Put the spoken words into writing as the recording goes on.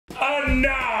And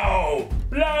now,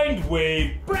 Blind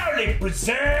Wave proudly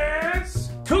presents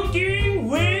Cooking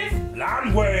with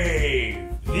Blind Wave.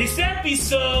 This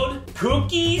episode,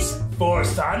 Cookies for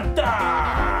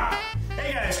Santa.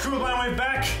 Hey guys, Crew of Blind Wave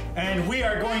back, and we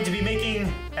are going to be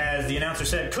making, as the announcer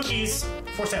said, cookies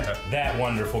for Santa. That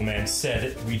wonderful man said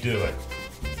it, we do it.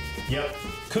 Yep.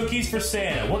 Cookies for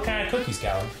Santa. What kind of cookies,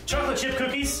 Calvin? Chocolate chip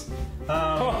cookies.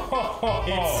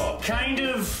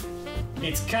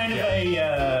 It's kind of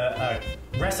a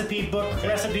recipe book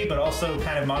recipe, but also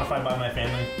kind of modified by my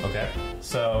family. Okay.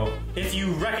 So if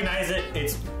you recognize it,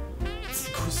 it's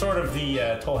sort of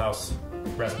the Toll House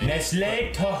recipe.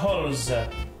 Nestle Tollhouse.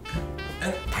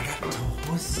 I got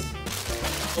Tollhouse.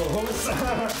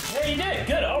 Yeah, you did.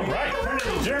 Good. All right.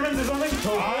 Germans or something?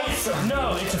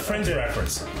 No, it's a Friends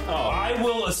reference. Oh. I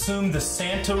will assume the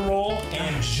Santa role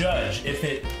and judge if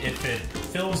it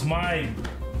fills my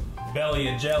belly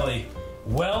of jelly.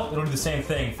 Well, it'll do the same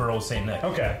thing for old Saint Nick.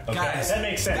 Okay. Guys, that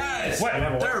makes sense. Guys, what?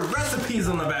 There are recipes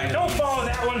on the bag. Don't follow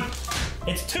that one.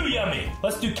 It's too yummy.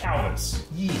 Let's do Calvin's.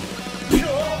 Yeah. Pure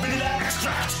vanilla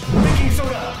extract, baking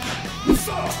soda,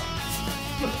 salt,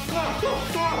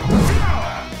 flour,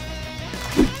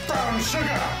 brown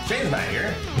sugar. Shane's not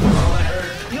here. All I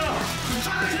heard. No,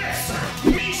 chocolate chips,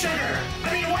 me sugar.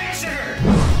 I mean white sugar.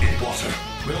 In water.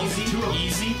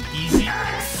 Easy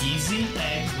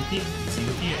eggs with the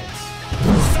eggs.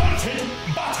 Salted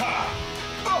butter.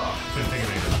 Oh. Couldn't think of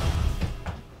anything.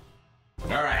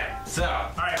 All right. So.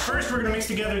 All right. First, we're gonna mix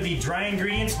together the dry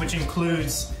ingredients, which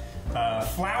includes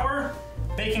flour,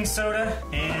 baking soda,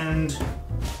 and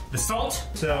the salt.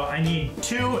 So I need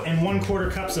 2 1/4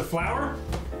 cups of flour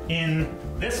in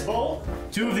this bowl.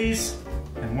 2 of these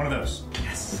and 1 of those.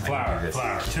 Yes. Flour.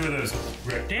 2 of those.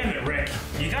 Rick. Damn it, Rick.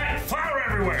 You got flour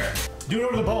everywhere. Do it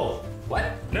over the bowl.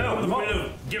 What? No, we're going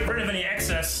to get rid of any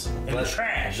excess in the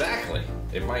trash. Exactly.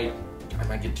 I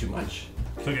might get too much.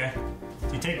 Okay.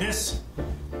 So you take this.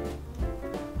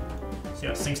 See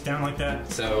how it sinks down like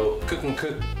that? So cooking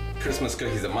Christmas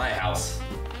cookies at my house,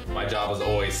 my job was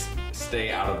always stay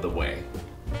out of the way.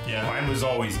 Yeah. Mine was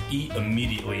always eat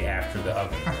immediately after the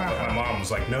oven. But my mom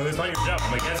was like, no, that's not your job.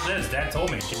 I'm like, yes, it is. Dad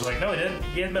told me. She was like, no, he didn't.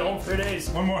 He hasn't been home for 3 days.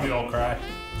 One more. We all cry.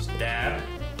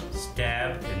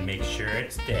 Stab, and make sure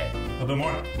it's dead. A little bit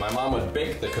more. My mom would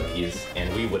bake the cookies,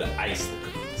 and we would ice the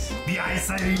cookies. The Ice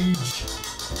Age.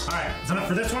 All right, is enough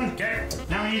for this one? Okay.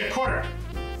 Now we need 1/4.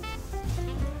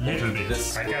 Little bit.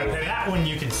 This I gotta pay That one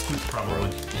you can scoop probably.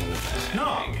 in the bag.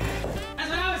 No. That's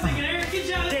what I was thinking, Eric. Good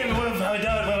job. Damn it, what have I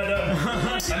done?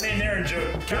 I made an errand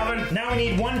joke. Calvin, now we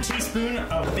need 1 teaspoon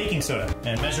of baking soda.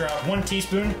 And measure out 1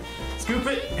 teaspoon, scoop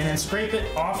it, and then scrape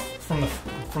it off from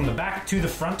the back to the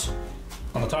front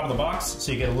on the top of the box so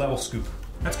you get a level scoop.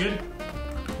 That's good.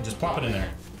 And just plop it in there.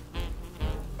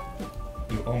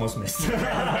 You almost missed.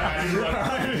 Yeah.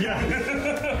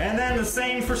 And then the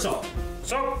same for salt.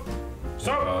 Soap.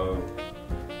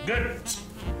 Good.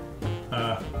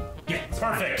 Yeah,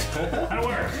 Perfect. that'll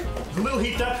work. It's a little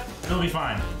heat up, it'll be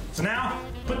fine. So now,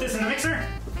 put this in the mixer.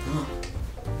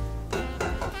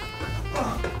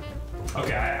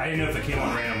 Okay, I didn't know if it came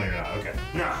on randomly or not. Okay.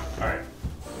 No. Alright.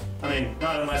 I mean,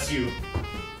 not unless you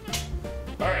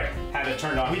Alright. have it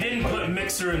turned on. We didn't put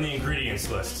mixer in the ingredients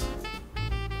list.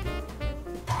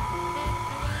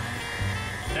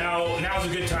 Now's a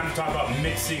good time to talk about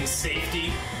mixing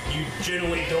safety. You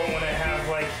generally don't want to have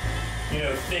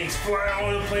things flying all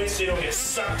over the place so you don't get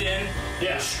sucked in and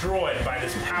destroyed by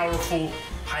this powerful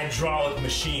hydraulic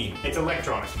machine. It's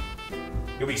electronic.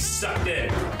 You'll be sucked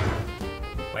in.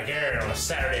 Like Aaron on a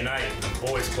Saturday night at the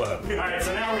boys club. Alright,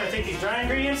 so now we're gonna take these dry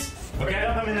ingredients, we're Okay.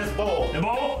 gonna dump them in this bowl. The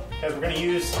bowl? Because we're gonna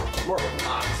use, More of a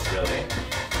pot, really.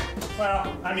 well,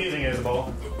 I'm using it as a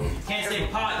bowl. Can't say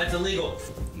pot, that's illegal.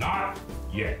 Not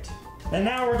yet. And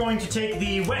now we're going to take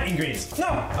the wet ingredients. No!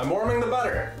 I'm warming the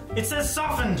butter. It says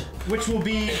softened, which will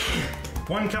be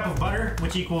 1 cup of butter,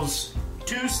 which equals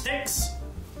 2 sticks.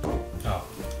 Oh,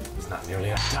 it's not nearly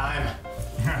enough time.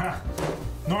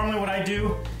 Normally what I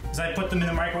do is I put them in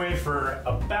the microwave for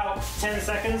about 10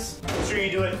 seconds. Make sure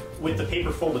you do it with the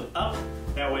paper folded up.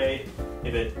 That way,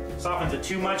 if it softens it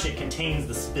too much, it contains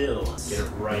the spills. Get it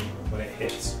right when it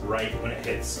hits. Right when it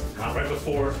hits. Not right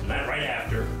before, not right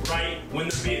after. Right when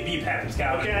the beep happens,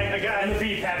 Calvin. Okay, I got When it. the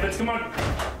beep happens, come on.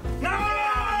 No!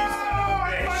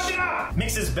 I fucked it up!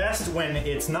 Mixes best when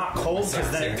it's not cold because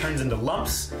then it turns into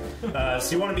lumps.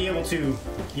 So you want to be able to,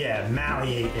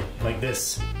 malleate it like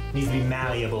this. It needs to be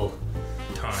malleable.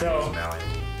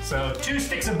 So 2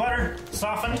 sticks of butter,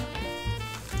 softened,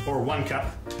 or 1 cup.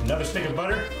 Another stick of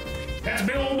butter. That's a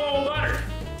big old bowl of butter.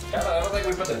 I don't think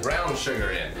we put the brown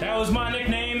sugar in. That was my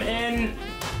nickname in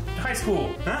high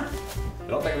school. Huh?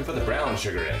 don't think we put the brown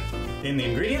sugar in. In the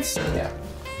ingredients? Yeah.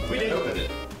 We did. Opened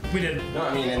it. We did. No,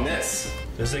 I mean in this.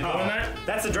 Does it go in that?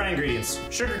 That's the dry ingredients.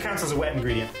 Sugar counts as a wet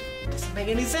ingredient. Doesn't make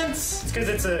any sense. It's because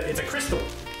it's a crystal.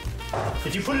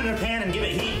 If you put it in a pan and give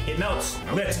it heat, it melts.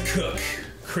 Let's cook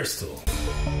crystal.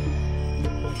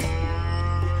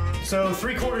 So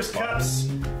 3/4 cups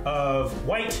of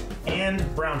white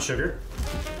and brown sugar.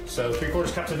 So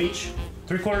 3/4 cups of each.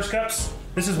 3/4 cups.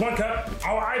 This is 1 cup.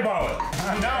 I'll eyeball it.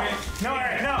 No,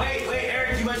 Eric, no. Wait,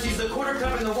 Eric, you must use the 1/4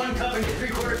 cup and the 1 cup and get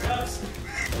 3/4 cups.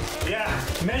 Yeah,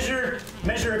 measure a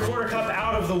 1/4 cup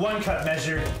out of the 1 cup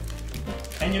measure,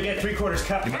 and you'll get 3/4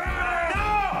 cup.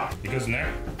 Ah! No! It goes in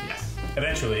there? Yes.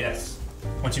 Eventually, yes.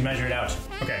 Once you measure it out.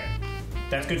 Okay.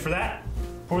 That's good for that.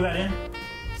 Pour that in.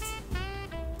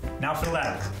 Now fill that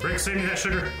up. Rick, save me that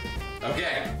sugar.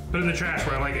 Okay. Put it in the trash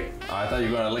where I like it. I thought you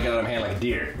were gonna lick it out of my hand like a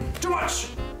deer. Too much!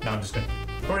 No, I'm just gonna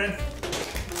pour it in.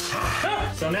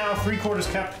 So now 3/4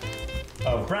 cup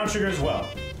of brown sugar as well.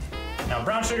 Now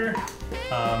brown sugar,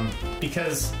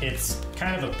 because it's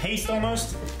kind of a paste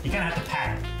almost, you kind of have to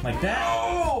pack it like that.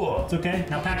 Oh! It's okay.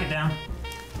 Now pack it down.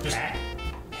 Just Pack.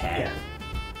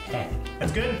 Yeah.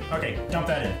 That's good? Okay, dump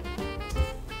that in.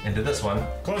 Into this one.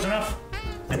 Close enough.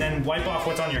 And then wipe off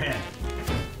what's on your hand.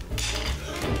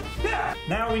 Yeah.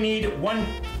 Now we need 1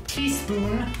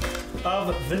 teaspoon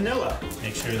of vanilla.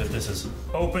 Make sure that this is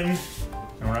open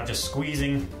and we're not just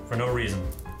squeezing for no reason.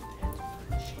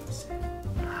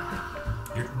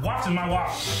 You're wafting my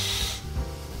wop.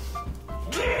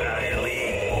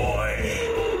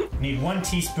 Boy. Need 1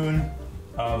 teaspoon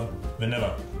of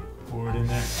vanilla. Pour it in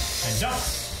there and dump.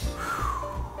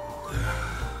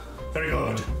 Very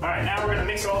good. All right, now we're gonna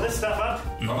mix all this stuff up.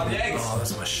 What about the eggs? Oh,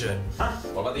 that's my shit. Huh?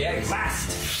 What about the eggs?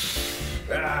 Last.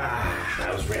 I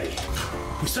was ready.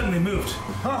 We suddenly moved.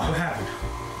 Oh, What happened?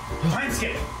 time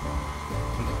skip.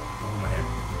 Oh, my head.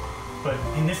 But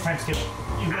in this time skip,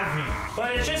 you love me.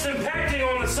 But it's just impacting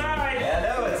on the side. Yeah,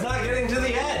 no, it's not getting to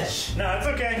the edge. No, it's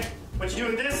okay. What you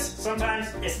do with this, sometimes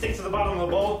it sticks to the bottom of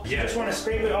the bowl. Yeah. You just want to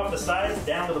scrape it off the sides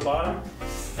down to the bottom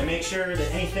and make sure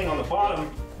that anything on the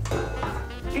bottom.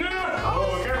 No!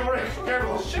 Oh, careful, Rick.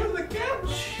 Careful. Show the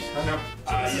couch. I know.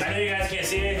 I know you guys can't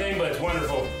see anything, but it's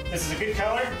wonderful. This is a good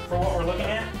color for what we're looking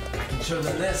at. Show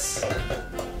them this.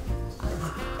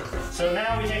 So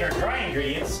now we take our dry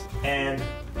ingredients and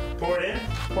pour it in.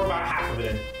 Pour about half of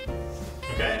it in.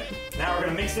 Okay? Now we're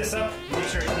going to mix this up. Make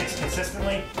sure it's mixed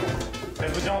consistently.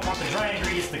 Because we don't want the dry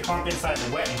ingredients to clump inside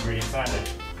the wet ingredients either.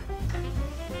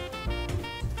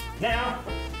 Now,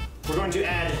 we're going to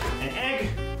add an egg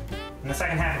in the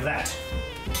second half of that.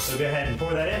 So go ahead and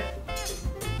pour that in.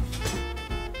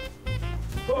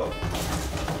 Oh,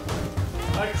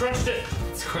 I crunched it.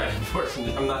 It's quite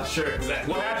unfortunate. I'm not sure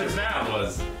exactly What happens now?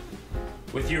 was.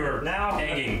 With your Now-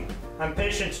 egging. I'm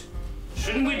patient.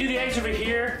 Shouldn't we do the eggs over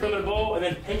here from the bowl and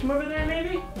then take them over there,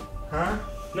 maybe? Huh?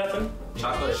 Nothing.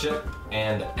 Chocolate chip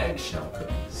and eggshell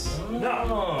cookies. No.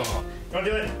 Oh. Don't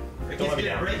do it. Don't let me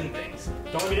down. breaking things.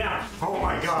 Don't let me down. Oh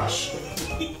my gosh.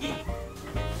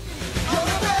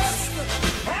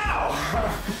 Ow!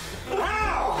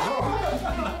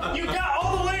 Ow! You got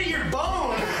all the way to your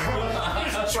bone.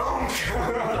 It's junk.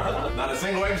 Not a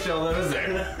single eggshell though, is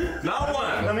there? Not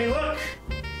one. Let me look.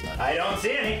 I don't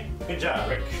see any. Good job,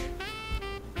 Rick.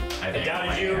 I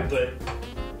doubted you, but.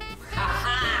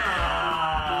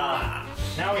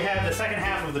 Now we have the second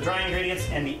half of the dry ingredients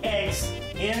and the eggs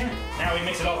in. Now we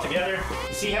mix it all together.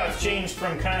 You see how it's changed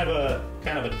from kind of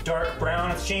a dark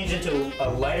brown? It's changed into a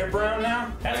lighter brown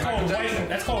now. That's called white.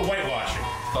 That's called whitewashing.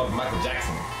 Called Michael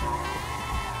Jackson.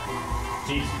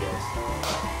 Jeez, you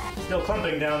guys. Still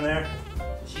clumping down there.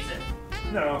 She said,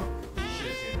 No. you should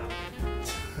have seen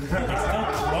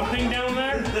that. Clumping down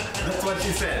there? That's what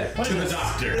she said What to the is-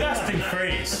 doctor. Disgusting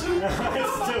phrase.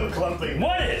 It's still clumping.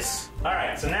 What is? All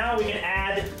right, so now we can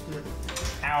add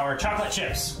our chocolate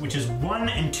chips, which is 1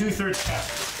 2/3 cup.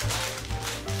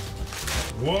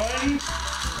 1.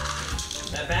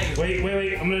 That bag is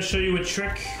Wait. I'm gonna show you a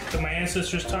trick that my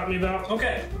ancestors taught me about.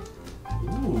 Okay.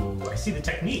 Ooh, I see the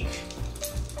technique.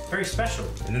 Very special.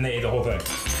 And then they ate the whole thing.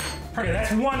 Okay,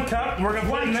 that's 1 cup. We're gonna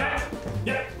put in that.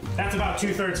 Yep, that's about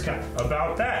 2/3 cup.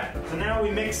 About that. So now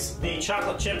we mix the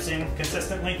chocolate chips in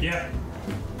consistently. Yeah.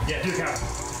 Yeah, do count.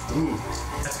 Ooh,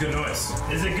 that's good noise.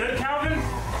 Is it good, Calvin?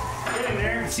 Getting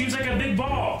there. It seems like a big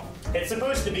ball. It's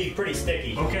supposed to be pretty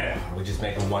sticky. Okay. We just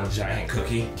making one giant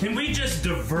cookie. Can we just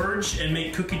diverge and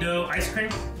make cookie dough ice cream?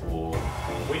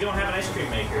 We don't have an ice cream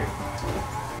maker.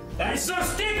 It's so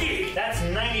sticky! That's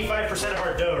 95% of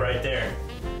our dough right there.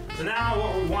 So now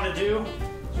what we want to do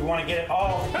is we want to get it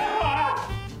all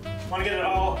Want to get it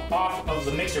all off of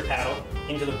the mixer paddle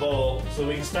into the bowl so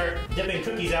we can start dipping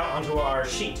cookies out onto our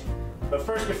sheet. But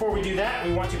first, before we do that,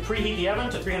 we want to preheat the oven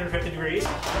to 350 degrees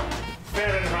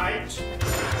Fahrenheit.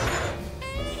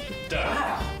 Done.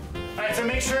 Wow. Alright, so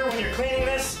make sure when you're cleaning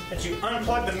this that you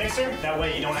unplug the mixer. That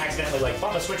way you don't accidentally like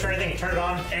bump a switch or anything. You turn it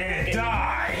on And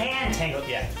die. Hand tangle,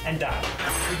 yeah, and die.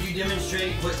 Could you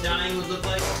demonstrate what dying would look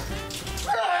like?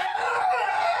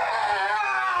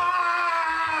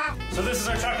 So this is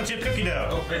our chocolate chip cookie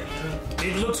dough. Okay.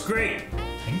 It looks great.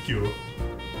 Thank you.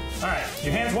 Alright,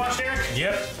 your hands washed, Eric?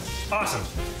 Yep. Awesome.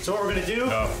 So what we're gonna do,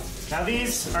 Oh. now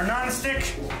these are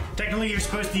non-stick. Technically you're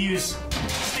supposed to use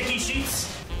sticky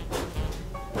sheets.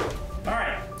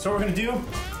 Alright, so what we're gonna do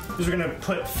is we're gonna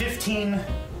put 15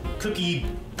 cookie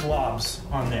globs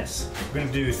on this. We're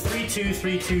gonna do 3, 2,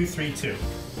 3, 2, 3, 2.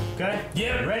 Okay?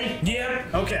 Yep. Ready?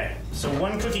 Yep. Okay, so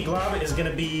one cookie glob is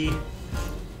gonna be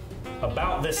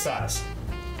about this size.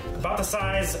 About the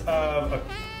size of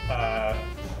a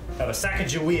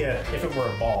Sacagawea if it were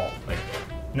a ball. Like,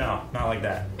 No, not like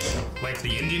that. like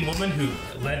the Indian woman who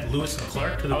led Lewis and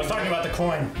Clark to the. I was talking about the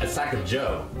coin. A sack of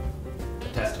Joe. A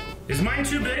testicle. Is mine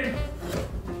too big?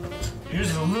 Yours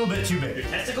is a little bit too big.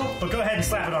 Testicle? But go ahead and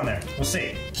slap it on there. We'll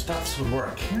see. Thought this would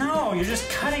work. No, you're just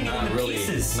cutting it Not into really.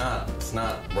 pieces. It's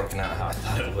not working out how I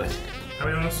thought it would. How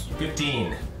many on this?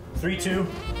 15. 3, 2.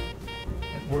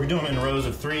 We're doing them in rows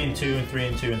of 3 and 2 and 3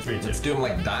 and 2 and 3 and 2. Let's do them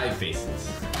like die faces.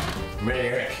 Ready,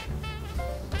 Eric?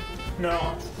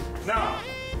 No. No.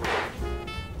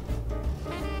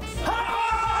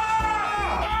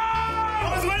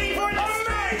 I was waiting for it to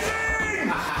amazing!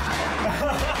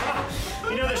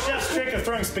 You know the chef's trick of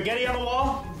throwing spaghetti on the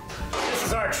wall? This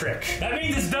is our trick. That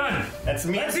means it's done. That's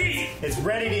me. Let's eat. It's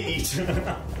ready to eat. Should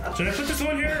I put this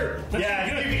one here? That's Yeah,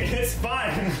 good. it's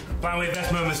fine. By the way,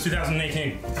 best moments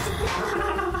 2018.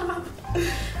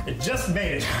 It just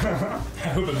made it. I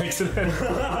hope it makes it in.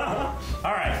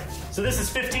 All right, so this is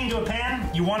 15 to a pan.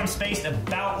 You want them spaced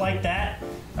about like that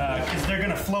because they're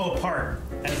gonna flow apart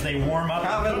as they warm up.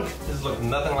 Calvin, this looks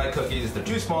nothing like cookies. They're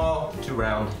too small, too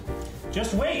round.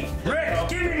 Just wait. Rick,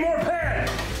 give me more pan.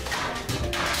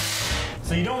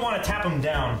 So you don't want to tap them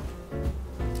down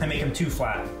and make them too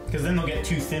flat because then they'll get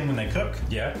too thin when they cook.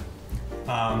 Yeah.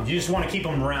 You just want to keep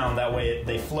them round, that way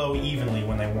they flow evenly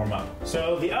when they warm up.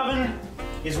 So the oven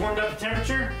is warmed up to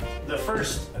temperature. The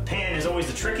first pan is always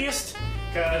the trickiest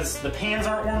because the pans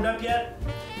aren't warmed up yet.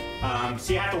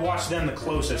 So you have to watch them the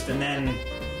closest and then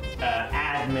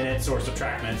add minutes or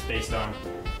subtract minutes based on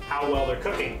how well they're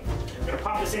cooking. I'm gonna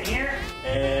pop this in here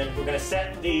and we're gonna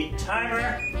set the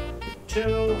timer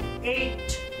to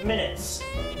 8 minutes.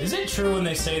 Is it true when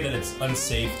they say that it's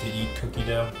unsafe to eat cookie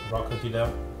dough, raw cookie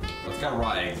dough? Well, it's got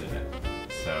raw eggs in it.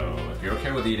 So if you're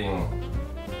okay with eating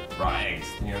raw eggs,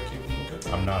 then you're okay with eating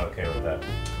cookies. I'm not okay with that.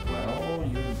 Well,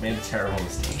 you made a terrible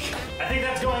mistake. I think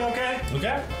that's going okay,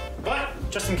 Okay. but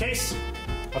just in case,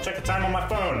 I'll check the time on my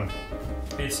phone.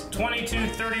 It's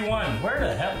 22:31. Where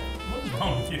the hell? What is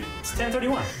wrong with you? It's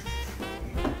 10:31.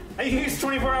 I use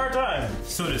 24-hour time.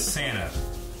 So does Santa.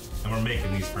 And we're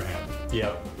making these for him.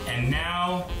 Yep. And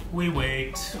now we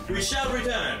wait. We shall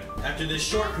return after this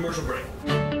short commercial break.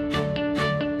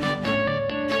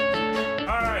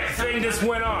 Alright, thing just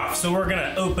went off. So we're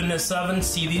gonna open this oven,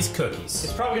 see these cookies.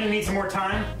 It's probably gonna need some more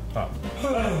time.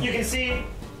 Oh. You can see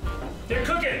They're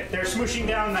cooking! they're smooshing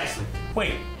down nicely.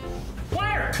 Wait,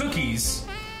 why are cookies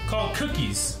called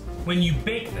cookies when you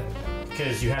bake them?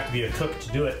 Because you have to be a cook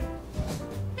to do it.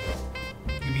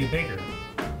 You be a baker.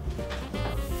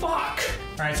 Fuck!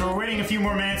 Alright, so we're waiting a few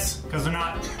more minutes because they're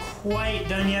not quite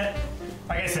done yet.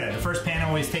 Like I said, the first pan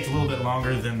always takes a little bit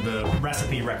longer than the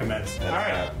recipe recommends.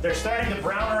 Alright, they're starting to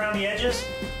brown around the edges.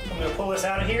 I'm gonna pull this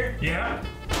out of here. Yeah?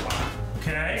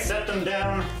 Okay. Set them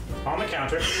down on the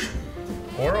counter.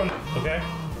 Or on. Okay.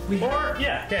 Or,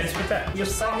 yeah, Just put that. you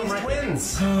set them right there.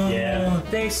 Twins. Yeah. Oh,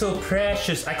 they so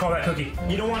precious. I call that cookie.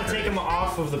 You don't want to take them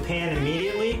off of the pan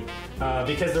immediately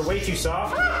because they're way too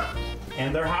soft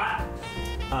and they're hot.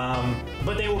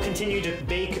 But they will continue to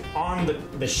bake on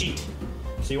the sheet.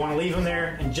 So you want to leave them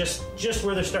there and just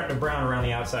where they're starting to brown around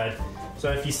the outside.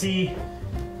 So if you see,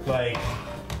 like,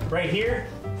 right here,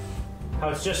 how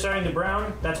it's just starting to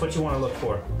brown, that's what you want to look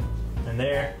for. And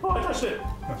there, oh, I touched it.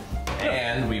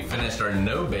 And we finished our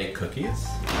no-bake cookies.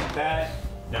 That,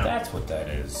 no. That's what that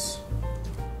is.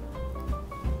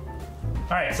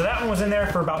 All right, so that one was in there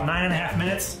for about 9.5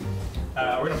 minutes.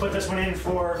 We're gonna put this one in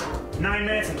for 9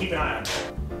 minutes and keep an eye on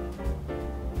it.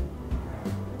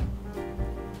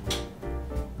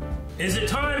 Is it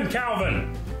time,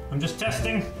 Calvin? I'm just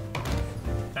testing.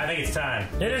 I think it's time.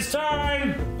 It is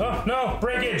time! Oh, no,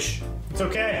 breakage. It's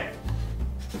okay.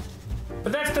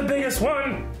 But that's the biggest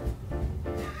one.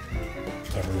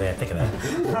 Can't believe I think of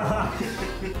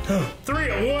that. 3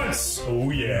 at once.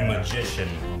 Oh yeah, magician.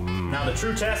 Now the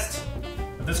true test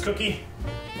of this cookie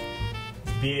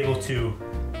is to be able to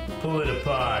pull it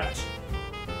apart.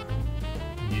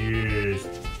 Yes.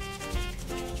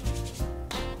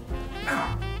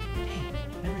 Ow.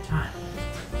 Every time.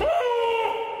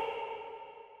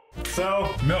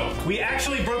 So, Milk. we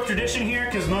actually broke tradition here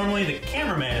because normally the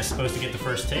cameraman is supposed to get the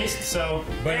first taste. So,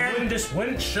 But Aaron, it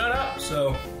wouldn't shut up,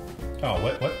 so. Oh,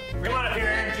 what? come on up here,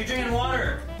 Aaron. You're drinking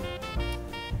water.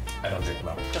 I don't drink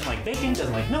milk. Doesn't like bacon,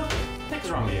 doesn't like milk. What's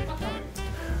wrong with you?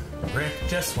 Rick,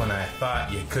 just when I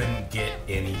thought you couldn't get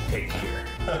any pickier.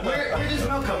 Where does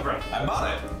milk come from? I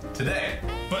bought it today.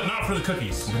 But not for the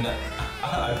cookies.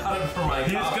 I bought it for my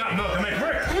He just got milk. I'm like,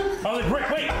 Rick. I was like, Rick,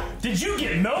 wait, did you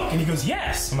get milk? And he goes,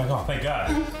 yes. I'm like, oh, thank God.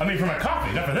 I mean, for my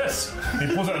coffee, not for this. And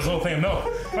he pulls out this little thing of milk.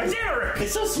 I'm like, damn it, Rick.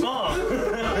 It's so small.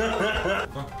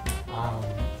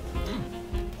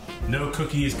 No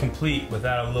cookie is complete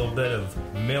without a little bit of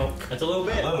milk. That's a little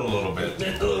bit. A little bit.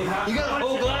 You got a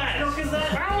whole glass. Milk is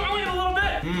that? I only have a little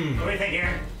bit. What do you think,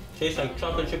 Aaron? Tastes like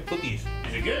chocolate chip cookies.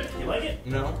 Is it good? You like it?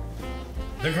 No.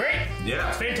 They're great. Yeah.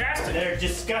 It's fantastic. They're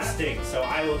disgusting, so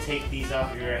I will take these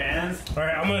off of your hands. All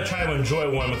right, I'm going to try to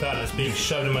enjoy one without it being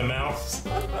shoved in my mouth.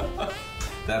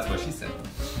 That's what she said.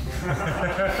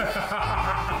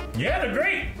 Yeah, they're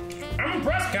great. I'm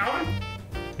impressed, Calvin.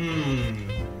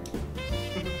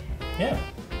 Yeah.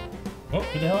 Well,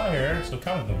 get the hell out of here, Aaron, so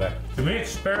Calvin can come back. Can we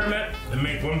experiment and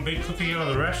make one big cookie out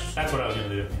of the rest? That's what I was gonna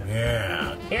do.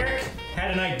 Yeah. Eric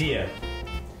had an idea.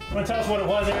 Want to tell us what it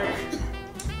was, Eric?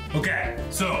 Okay,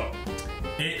 so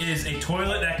it is a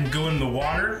toilet that can go in the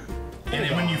water, and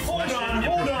then when you flush it,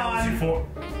 it propels you forward.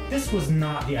 This was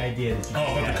not the idea that you Oh,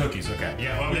 about had. the cookies, okay.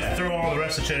 Yeah, well, I'm Yeah. gonna throw all the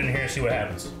rest of the shit in here and see what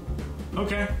happens.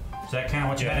 Okay. Is that kind of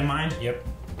what you had in mind? Yep.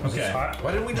 Okay. Is this hot?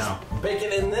 Why didn't we just bake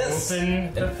it in this Open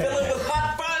and the fill it with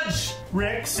hot fudge?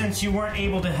 Rick, since you weren't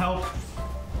able to help.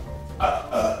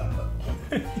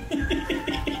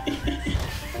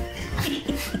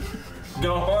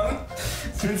 Go on.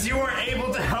 Since you weren't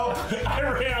able to help I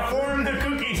ran form the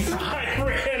cookies. I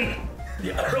ran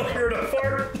earlier to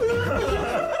fart.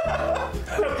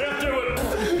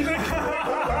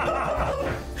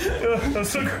 That's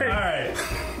so great. Alright.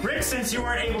 Rick, since you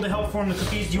weren't able to help form the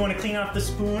cookies, do you want to clean off the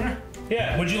spoon?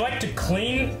 Yeah, would you like to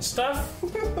clean stuff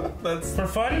That's for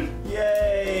fun?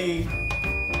 yay.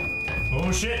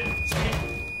 Oh shit.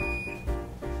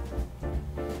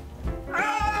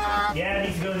 Yeah, it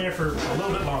needs to go in there for a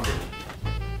little bit longer.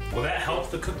 Will that help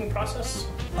the cooking process?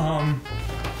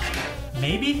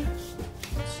 Maybe?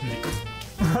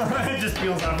 It just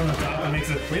peels off on the top and makes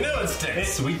it. We know it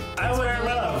sticks. I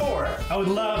would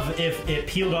love if it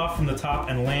peeled off from the top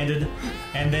and landed,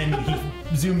 and then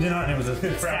he zoomed in on it and it was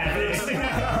a sad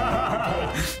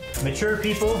face. Mature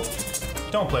people,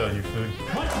 don't play with your food.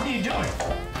 What are you doing?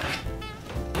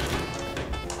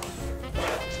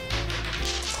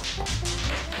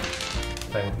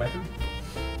 Playing with my food?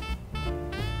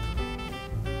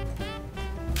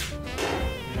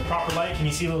 In the proper light, can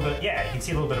you see a little bit? Yeah, you can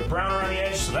see a little bit of brown around the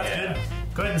edge, so that's good.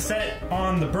 Go ahead and set it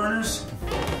on the burners,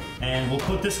 and we'll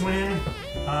put this one in.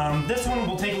 This one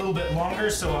will take a little bit longer,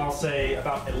 so I'll say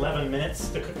about 11 minutes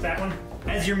to cook that one.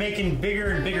 As you're making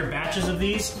bigger and bigger batches of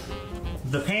these,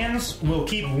 the pans will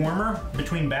keep warmer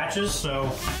between batches,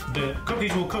 so the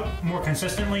cookies will cook more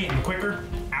consistently and quicker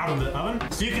out of the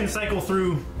oven. So you can cycle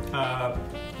through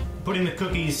putting the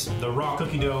cookies, the raw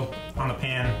cookie dough, on the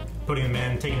pan, putting them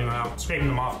in, taking them out, scraping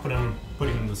them off, putting them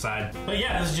to the side. But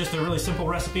yeah, this is just a really simple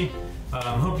recipe.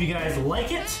 Hope you guys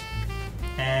like it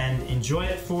and enjoy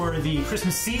it for the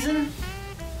Christmas season.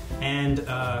 And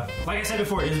like I said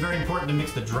before, it is very important to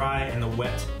mix the dry and the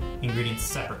wet ingredients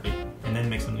separately and then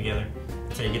mix them together.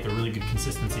 That's how you get the really good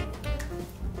consistency.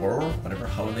 Or whatever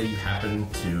holiday you happen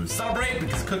to celebrate,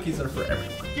 because cookies are for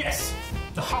everyone. Yes,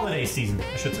 the holiday season,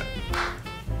 I should say.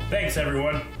 Thanks,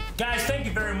 everyone. Guys, thank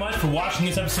you very much for watching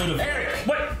this episode of Eric!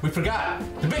 What? We forgot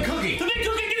the big cookie. The big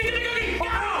cookie! Give me the big cookie!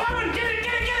 Oh, come on, get it!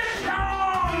 Oh!